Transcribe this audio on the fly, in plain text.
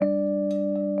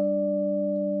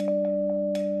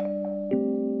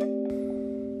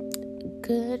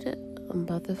Good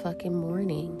motherfucking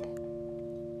morning.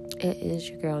 It is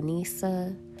your girl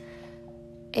Nisa,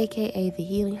 aka the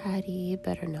Healing Hottie,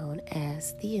 better known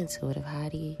as the Intuitive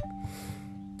Hottie.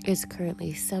 It's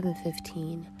currently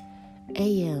 7:15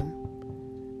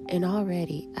 a.m. and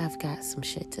already I've got some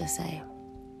shit to say.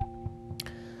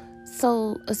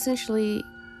 So essentially,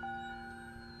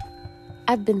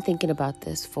 I've been thinking about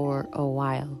this for a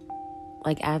while.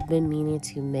 Like, I've been meaning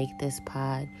to make this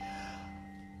pod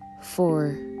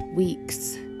for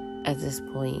weeks at this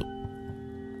point.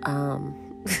 And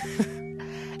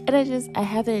I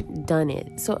haven't done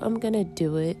it. So I'm going to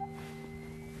do it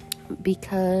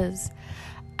because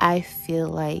I feel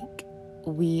like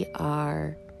we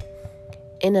are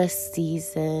in a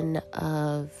season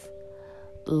of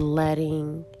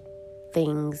letting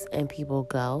things and people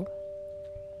go.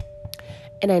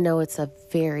 And I know it's a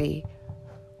very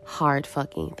hard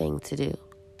fucking thing to do,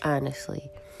 honestly.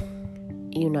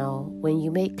 You know, when you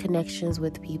make connections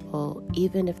with people,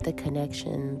 even if the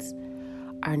connections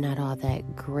are not all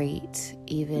that great,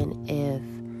 even if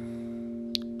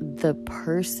the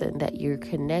person that you're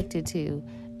connected to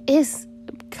is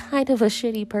kind of a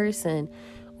shitty person,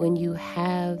 when you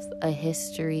have a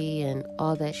history and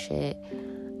all that shit,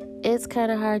 it's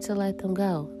kind of hard to let them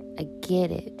go. I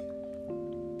get it.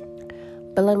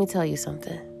 But let me tell you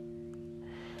something.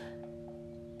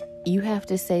 You have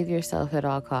to save yourself at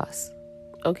all costs.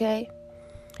 Okay?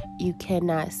 You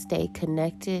cannot stay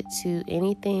connected to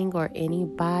anything or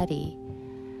anybody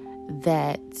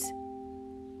that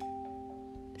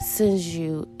sends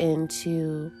you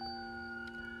into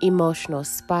emotional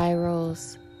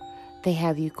spirals. They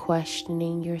have you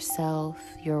questioning yourself,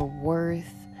 your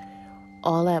worth,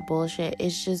 all that bullshit.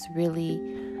 It's just really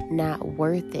not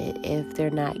worth it if they're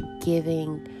not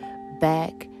giving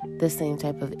back the same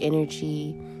type of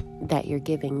energy that you're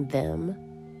giving them.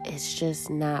 It's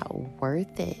just not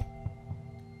worth it.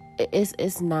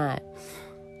 It's not.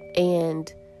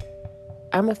 And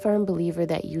I'm a firm believer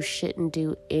that you shouldn't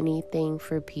do anything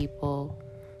for people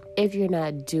if you're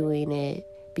not doing it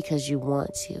because you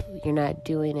want to. You're not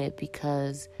doing it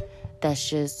because that's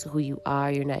just who you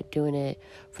are. You're not doing it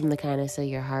from the kindness of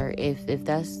your heart. If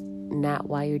that's not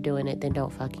why you're doing it, then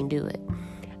don't fucking do it.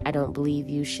 I don't believe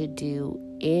you should do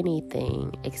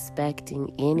anything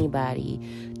expecting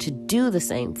anybody to do the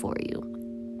same for you.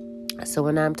 So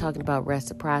when I'm talking about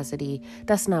reciprocity,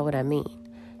 that's not what I mean.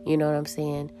 You know what I'm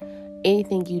saying?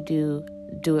 Anything you do,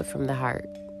 do it from the heart.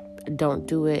 Don't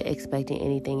do it expecting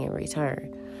anything in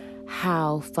return.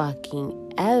 How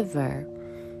fucking ever,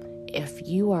 if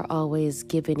you are always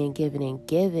giving and giving and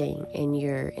giving, and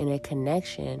you're in a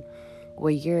connection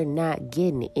where you're not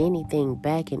getting anything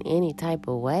back in any type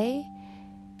of way,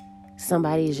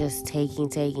 somebody's just taking,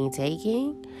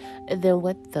 then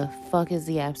what the fuck is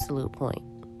the absolute point?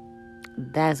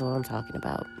 That's what I'm talking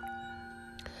about.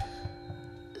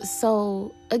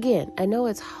 So, again, I know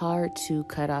it's hard to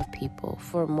cut off people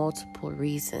for multiple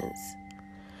reasons.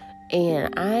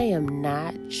 And I am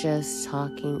not just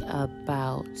talking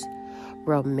about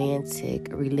romantic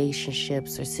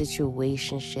relationships or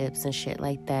situationships and shit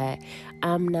like that.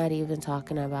 I'm not even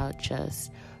talking about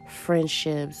just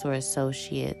friendships or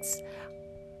associates.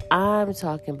 I'm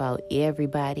talking about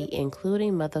everybody,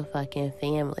 including motherfucking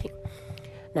family.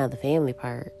 Now, the family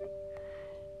part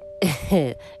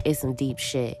is some deep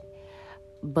shit.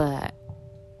 But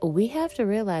we have to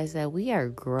realize that we are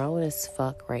grown as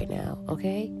fuck right now,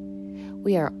 okay?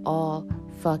 We are all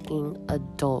fucking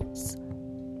adults.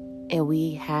 And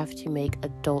we have to make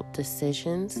adult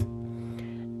decisions.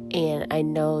 And I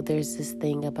know there's this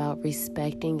thing about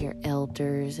respecting your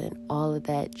elders and all of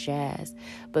that jazz.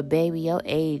 But baby, your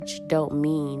age don't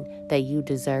mean that you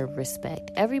deserve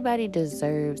respect. Everybody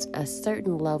deserves a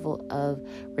certain level of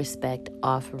respect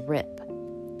off rip.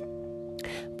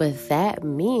 But that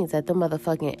means that the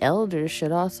motherfucking elders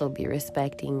should also be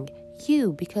respecting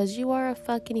you because you are a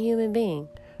fucking human being,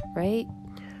 right?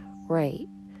 Right.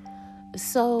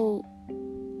 So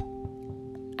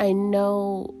I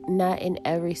know not in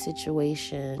every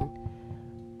situation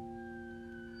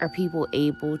are people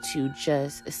able to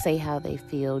just say how they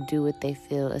feel, do what they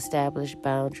feel, establish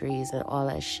boundaries and all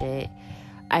that shit.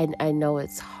 I know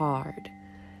it's hard.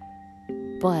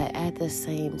 But at the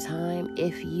same time,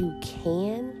 if you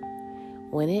can,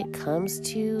 when it comes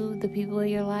to the people in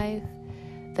your life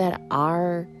that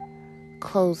are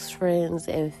close friends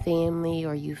and family,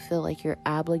 or you feel like you're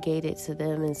obligated to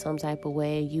them in some type of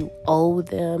way, you owe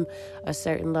them a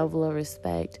certain level of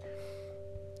respect,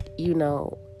 you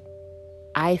know,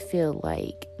 I feel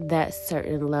like that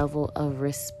certain level of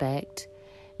respect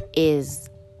is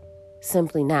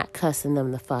simply not cussing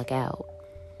them the fuck out.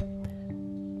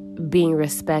 being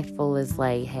respectful is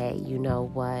like, hey, you know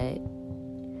what?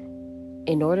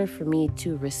 In order for me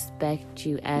to respect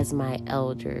you as my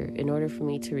elder, in order for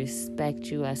me to respect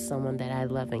you as someone that I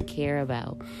love and care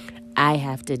about, I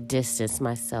have to distance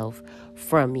myself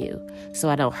from you so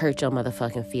I don't hurt your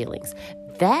motherfucking feelings.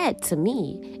 That, to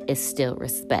me, is still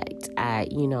respect.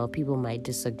 People might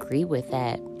disagree with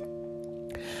that,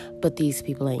 but these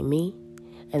people ain't me,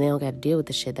 and they don't got to deal with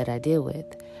the shit that I deal with.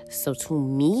 So to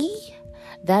me,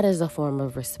 that is a form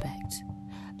of respect.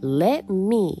 Let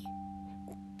me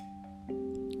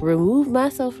remove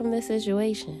myself from this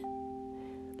situation.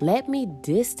 Let me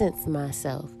distance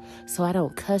myself so I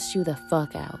don't cuss you the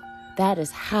fuck out. That is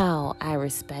how I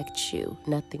respect you.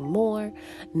 Nothing more,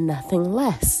 nothing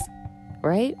less.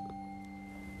 Right?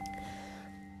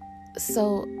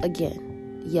 So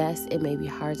again, yes, it may be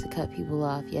hard to cut people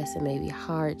off. Yes, it may be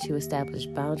hard to establish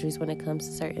boundaries when it comes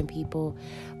to certain people,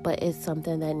 but it's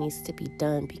something that needs to be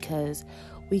done because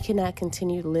we cannot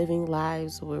continue living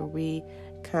lives where we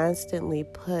constantly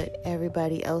put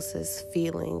everybody else's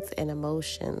feelings and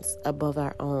emotions above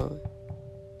our own.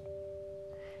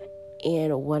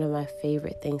 And one of my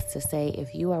favorite things to say,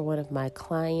 if you are one of my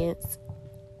clients,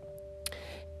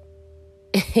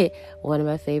 one of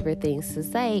my favorite things to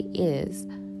say is,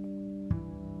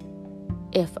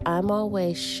 if I'm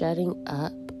always shutting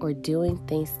up or doing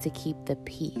things to keep the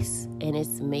peace and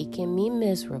it's making me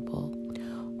miserable,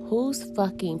 whose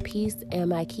fucking peace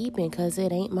am I keeping? Because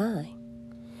it ain't mine.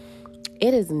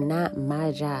 It is not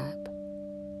my job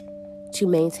to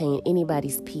maintain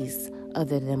anybody's peace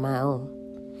other than my own.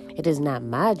 It is not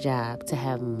my job to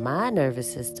have my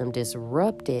nervous system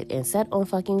disrupted and set on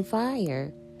fucking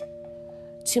fire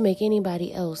to make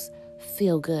anybody else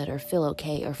feel good or feel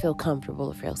okay or feel comfortable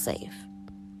or feel safe.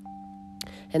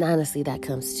 And honestly, that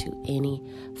comes to any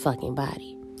fucking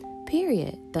body.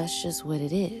 Period. That's just what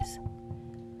it is.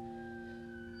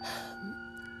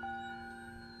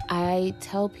 I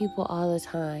tell people all the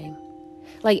time,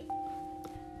 like,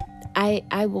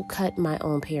 I will cut my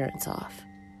own parents off.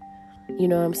 You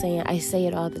know what I'm saying? I say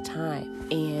it all the time.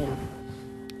 And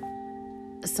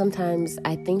sometimes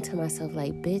I think to myself,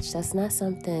 like, bitch, that's not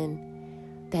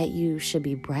something that you should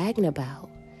be bragging about.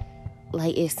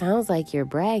 Like, it sounds like you're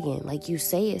bragging. Like, you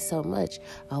say it so much.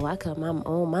 Oh, I cut my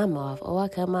own mama off. Oh, I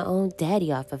cut my own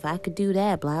daddy off. If I could do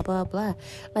that, blah, blah, blah.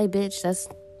 Like, bitch,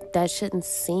 that shouldn't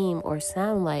seem or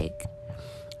sound like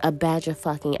a badge of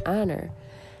fucking honor.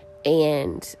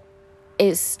 And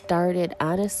it started,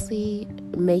 honestly,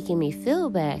 making me feel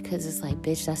bad because it's like,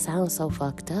 bitch, that sounds so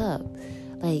fucked up.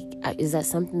 Like, is that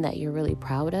something that you're really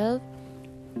proud of?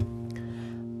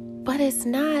 But it's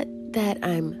not that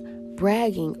I'm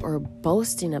bragging or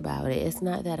boasting about it. It's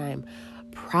not that I'm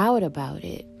proud about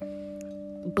it.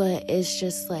 But it's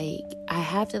just like, I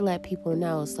have to let people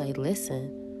know, it's like,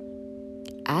 listen,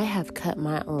 I have cut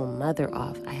my own mother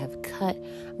off. I have cut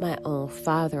my own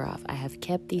father off. I have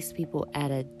kept these people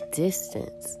at a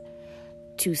distance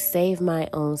to save my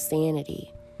own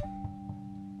sanity.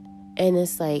 And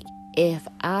it's like, if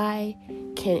I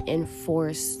can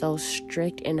enforce those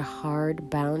strict and hard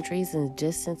boundaries and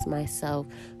distance myself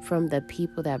from the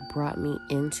people that brought me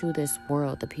into this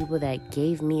world, the people that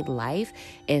gave me life,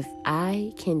 if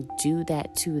I can do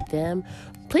that to them,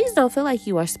 please don't feel like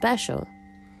you are special.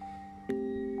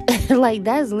 Like,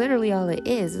 that's literally all it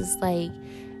is. It's like,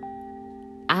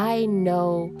 I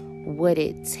know what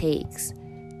it takes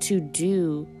to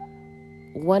do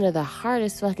one of the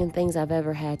hardest fucking things I've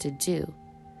ever had to do.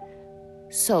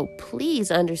 So please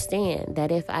understand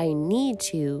that if I need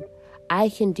to, I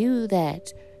can do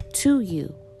that to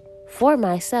you for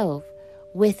myself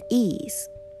with ease.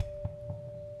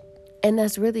 And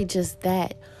that's really just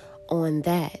that on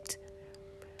that.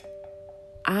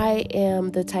 I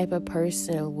am the type of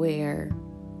person where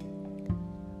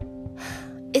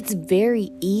it's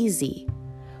very easy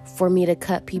for me to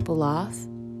cut people off,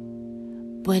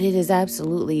 but it is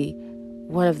absolutely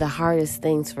one of the hardest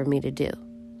things for me to do.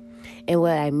 And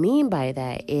what I mean by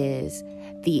that is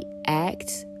the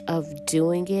act of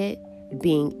doing it,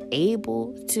 being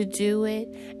able to do it,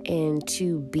 and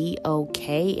to be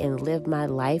okay and live my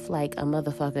life like a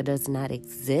motherfucker does not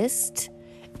exist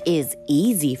is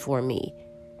easy for me.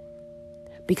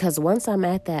 Because once I'm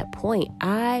at that point,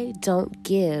 I don't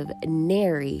give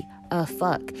nary a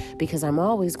fuck, because I'm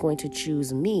always going to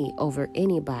choose me over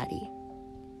anybody.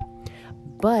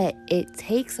 But it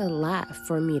takes a lot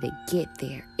for me to get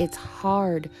there. It's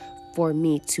hard for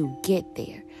me to get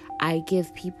there. I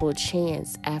give people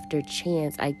chance after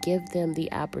chance. I give them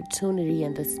the opportunity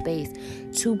and the space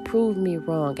to prove me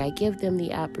wrong. I give them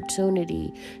the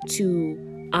opportunity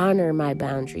to honor my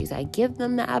boundaries. I give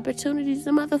them the opportunities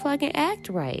to motherfucking act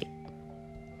right.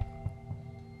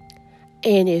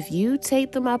 And if you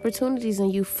take them opportunities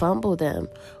and you fumble them,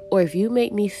 or if you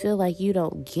make me feel like you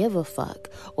don't give a fuck,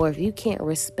 or if you can't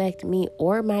respect me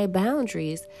or my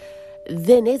boundaries,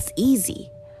 then it's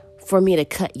easy for me to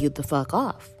cut you the fuck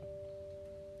off.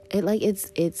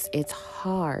 It's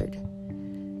hard.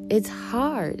 It's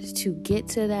hard to get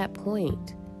to that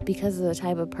point because of the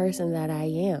type of person that I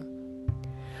am.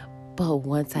 But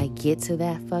once I get to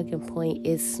that fucking point,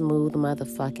 it's smooth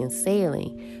motherfucking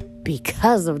sailing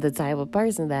because of the type of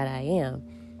person that I am.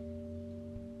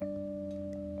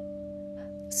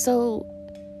 So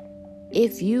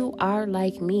if you are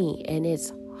like me and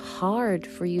it's hard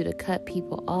for you to cut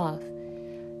people off,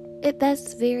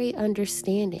 that's very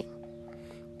understanding.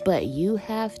 But you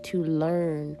have to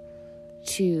learn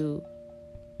to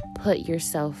put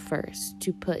yourself first,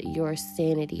 to put your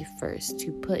sanity first,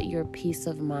 to put your peace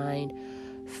of mind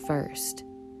first.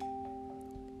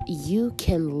 You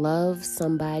can love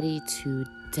somebody to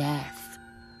death.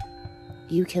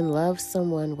 You can love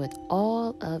someone with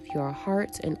all of your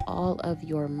heart and all of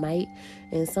your might.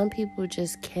 And some people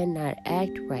just cannot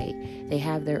act right. They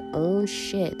have their own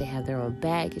shit. They have their own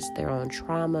baggage, their own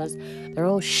traumas, their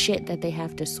own shit that they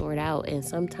have to sort out. And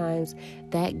sometimes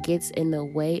that gets in the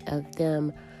way of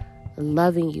them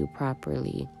loving you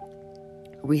properly,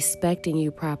 respecting you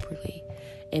properly.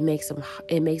 It makes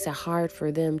it hard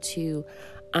for them to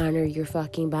honor your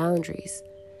fucking boundaries.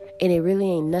 And it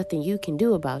really ain't nothing you can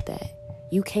do about that.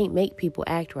 You can't make people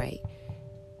act right.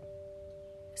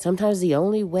 Sometimes the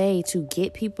only way to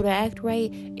get people to act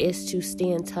right is to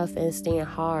stand tough and stand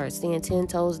hard, stand 10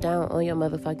 toes down on your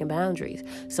motherfucking boundaries.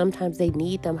 Sometimes they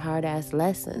need them hard ass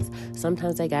lessons.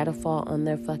 Sometimes they gotta fall on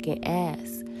their fucking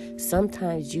ass.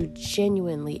 Sometimes you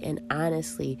genuinely and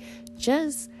honestly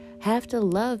just have to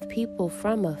love people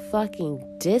from a fucking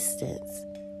distance.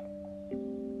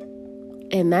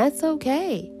 And that's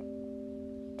okay.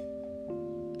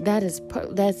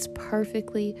 That's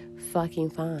perfectly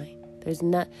fucking fine.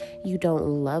 You don't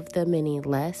love them any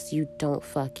less. You don't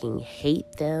fucking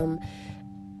hate them.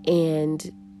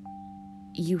 And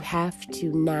you have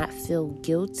to not feel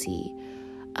guilty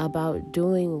about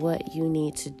doing what you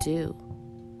need to do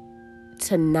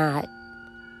to not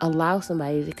allow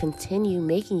somebody to continue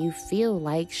making you feel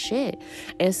like shit.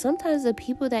 And sometimes the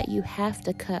people that you have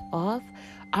to cut off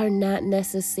are not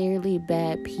necessarily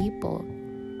bad people.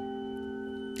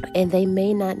 And they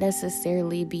may not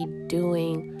necessarily be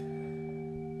doing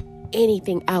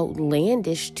anything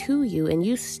outlandish to you, and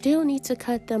you still need to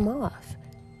cut them off.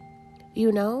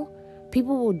 You know,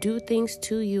 people will do things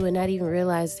to you and not even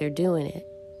realize they're doing it.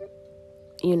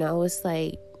 You know, it's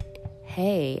like,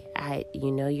 hey,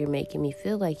 you're making me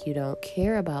feel like you don't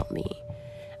care about me.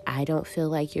 I don't feel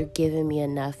like you're giving me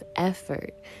enough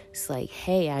effort. It's like,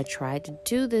 hey, I tried to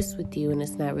do this with you and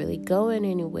it's not really going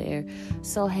anywhere.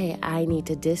 So, hey, I need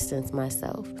to distance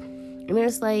myself. And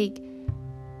it's like,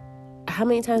 how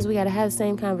many times we got to have the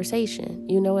same conversation?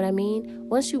 You know what I mean?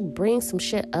 Once you bring some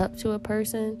shit up to a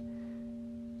person,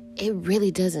 it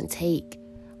really doesn't take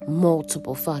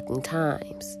multiple fucking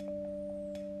times.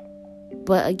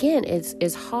 But again,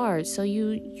 it's hard. So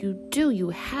you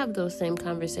have those same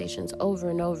conversations over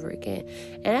and over again.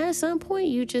 And at some point,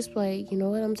 you just like, you know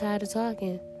what? I'm tired of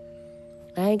talking.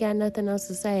 I ain't got nothing else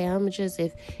to say. I'm just,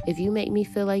 if you make me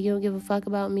feel like you don't give a fuck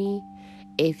about me,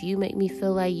 if you make me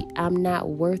feel like I'm not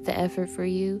worth the effort for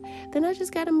you, then I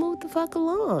just got to move the fuck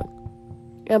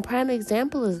along. And a prime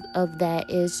example of that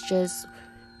is just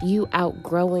you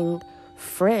outgrowing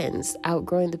friends,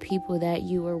 outgrowing the people that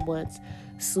you were once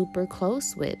super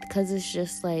close with. Because it's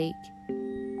just like,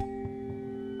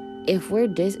 if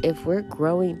we're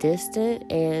growing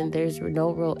distant and there's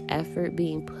no real effort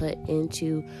being put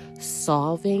into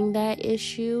solving that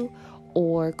issue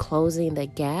or closing the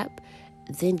gap,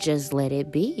 then just let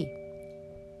it be.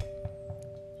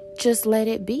 Just let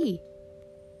it be.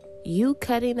 You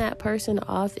cutting that person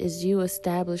off is you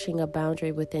establishing a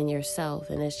boundary within yourself.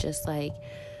 And it's just like,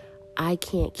 I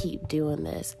can't keep doing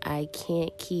this. I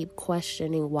can't keep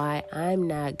questioning why I'm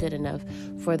not good enough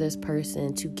for this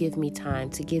person to give me time,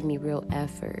 to give me real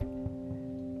effort.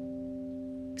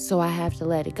 So I have to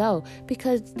let it go,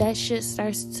 because that shit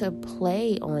starts to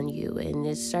play on you and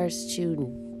it starts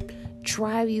to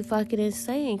drive you fucking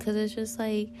insane, because it's just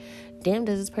like, damn,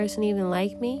 does this person even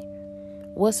like me?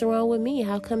 What's wrong with me?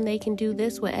 How come they can do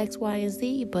this with X, Y, and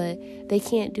Z, but they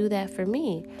can't do that for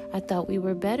me? I thought we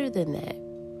were better than that.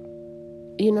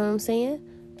 You know what I'm saying?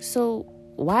 So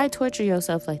why torture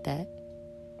yourself like that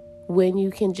when you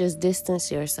can just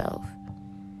distance yourself?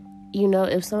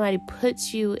 If somebody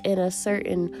puts you in a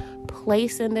certain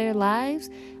place in their lives,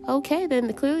 okay,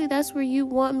 then clearly that's where you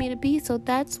want me to be. So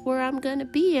that's where I'm going to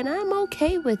be. And I'm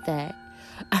okay with that.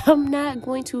 I'm not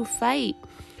going to fight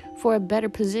for a better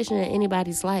position in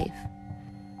anybody's life.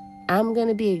 I'm going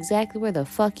to be exactly where the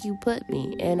fuck you put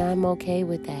me. And I'm okay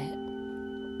with that.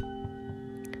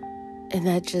 And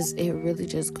it really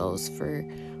just goes for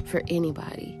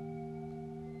anybody.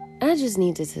 I just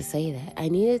needed to say that. I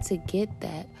needed to get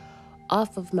that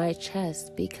off of my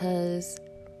chest because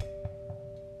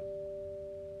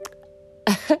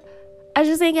I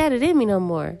just ain't got it in me no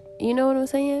more. You know what I'm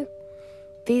saying?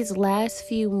 These last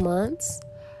few months,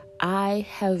 I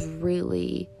have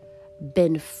really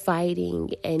been fighting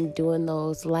and doing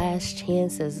those last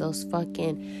chances, those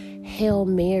fucking Hail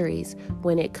Marys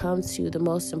when it comes to the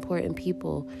most important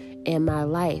people in my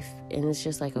life. And it's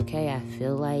just like, okay, I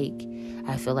feel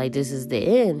like this is the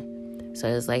end. So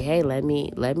it's like, hey, let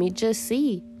me just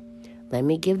see. Let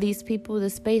me give these people the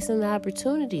space and the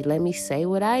opportunity. Let me say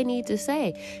what I need to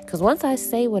say. Because once I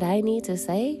say what I need to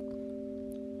say,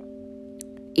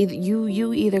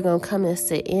 you either gonna come and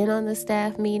sit in on the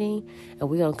staff meeting and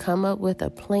we're gonna come up with a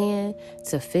plan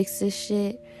to fix this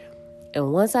shit.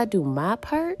 And once I do my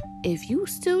part, if you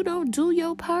still don't do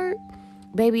your part,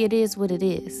 baby, it is what it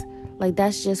is. Like,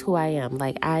 that's just who I am.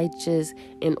 Like,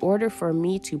 in order for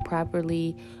me to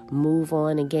properly move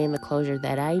on and gain the closure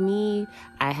that I need,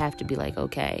 I have to be like,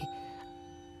 okay,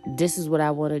 this is what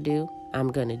I want to do.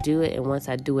 I'm going to do it. And once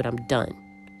I do it, I'm done.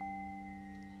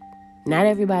 Not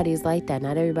everybody is like that.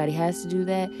 Not everybody has to do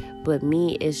that. But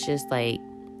me, it's just like,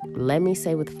 let me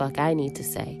say what the fuck I need to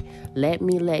say. Let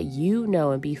me let you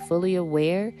know and be fully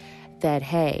aware that,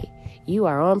 hey, you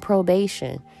are on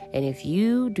probation. And if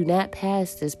you do not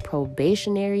pass this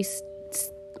probationary,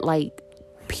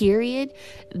 period,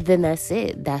 then that's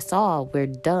it. That's all. We're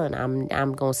done.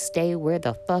 I'm going to stay where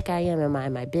the fuck I am and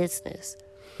mind my business.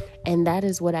 And that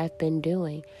is what I've been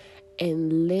doing.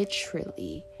 And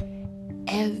literally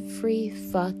every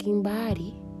fucking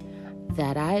body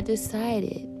that I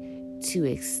decided to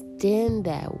extend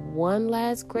that one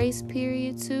last grace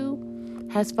period to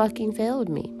has fucking failed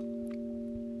me.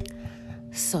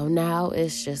 So now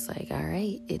it's just like, all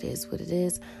right, it is what it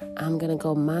is. I'm going to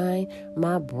go mind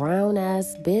my brown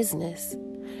ass business.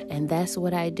 And that's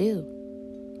what I do.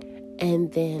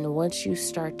 And then once you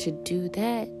start to do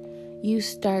that, you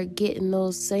start getting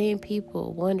those same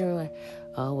people wondering like,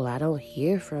 oh, well, I don't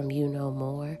hear from you no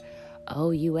more.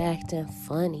 Oh, you acting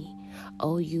funny.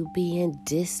 Oh, you being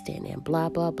distant and blah,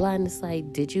 blah, blah. And it's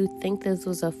like, did you think this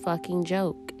was a fucking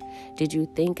joke? Did you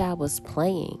think I was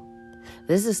playing?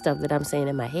 This is stuff that I'm saying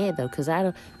in my head, though, because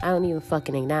I don't even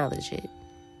fucking acknowledge it.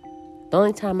 The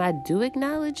only time I do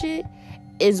acknowledge it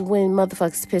is when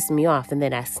motherfuckers piss me off and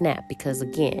then I snap. Because,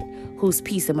 again, whose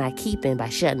peace am I keeping by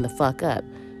shutting the fuck up?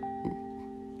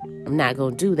 I'm not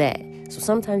going to do that. So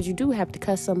sometimes you do have to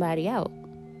cuss somebody out.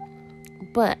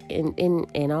 But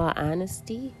in all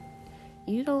honesty,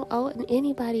 you don't owe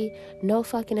anybody no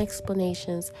fucking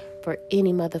explanations for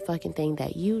any motherfucking thing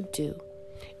that you do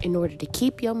in order to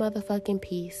keep your motherfucking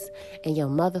peace and your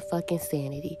motherfucking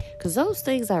sanity. Because those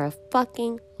things are a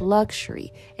fucking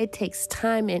luxury. It takes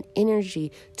time and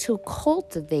energy to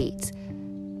cultivate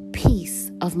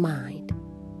peace of mind.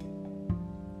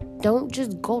 Don't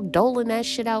just go doling that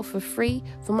shit out for free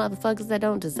for motherfuckers that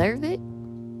don't deserve it.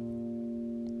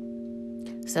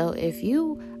 So if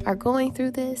you are going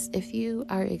through this, if you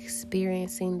are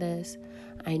experiencing this,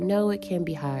 I know it can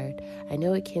be hard. I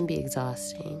know it can be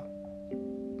exhausting.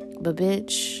 But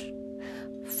bitch,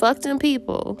 fuck them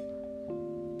people.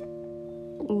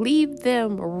 Leave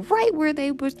them right where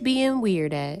they was being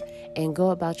weird at and go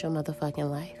about your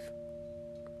motherfucking life.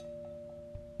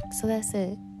 So that's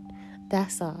it.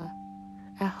 That's all.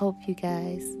 I hope you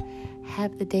guys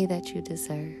have the day that you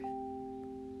deserve.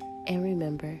 And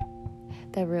remember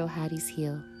that real hotties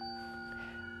heal.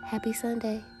 Happy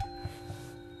Sunday.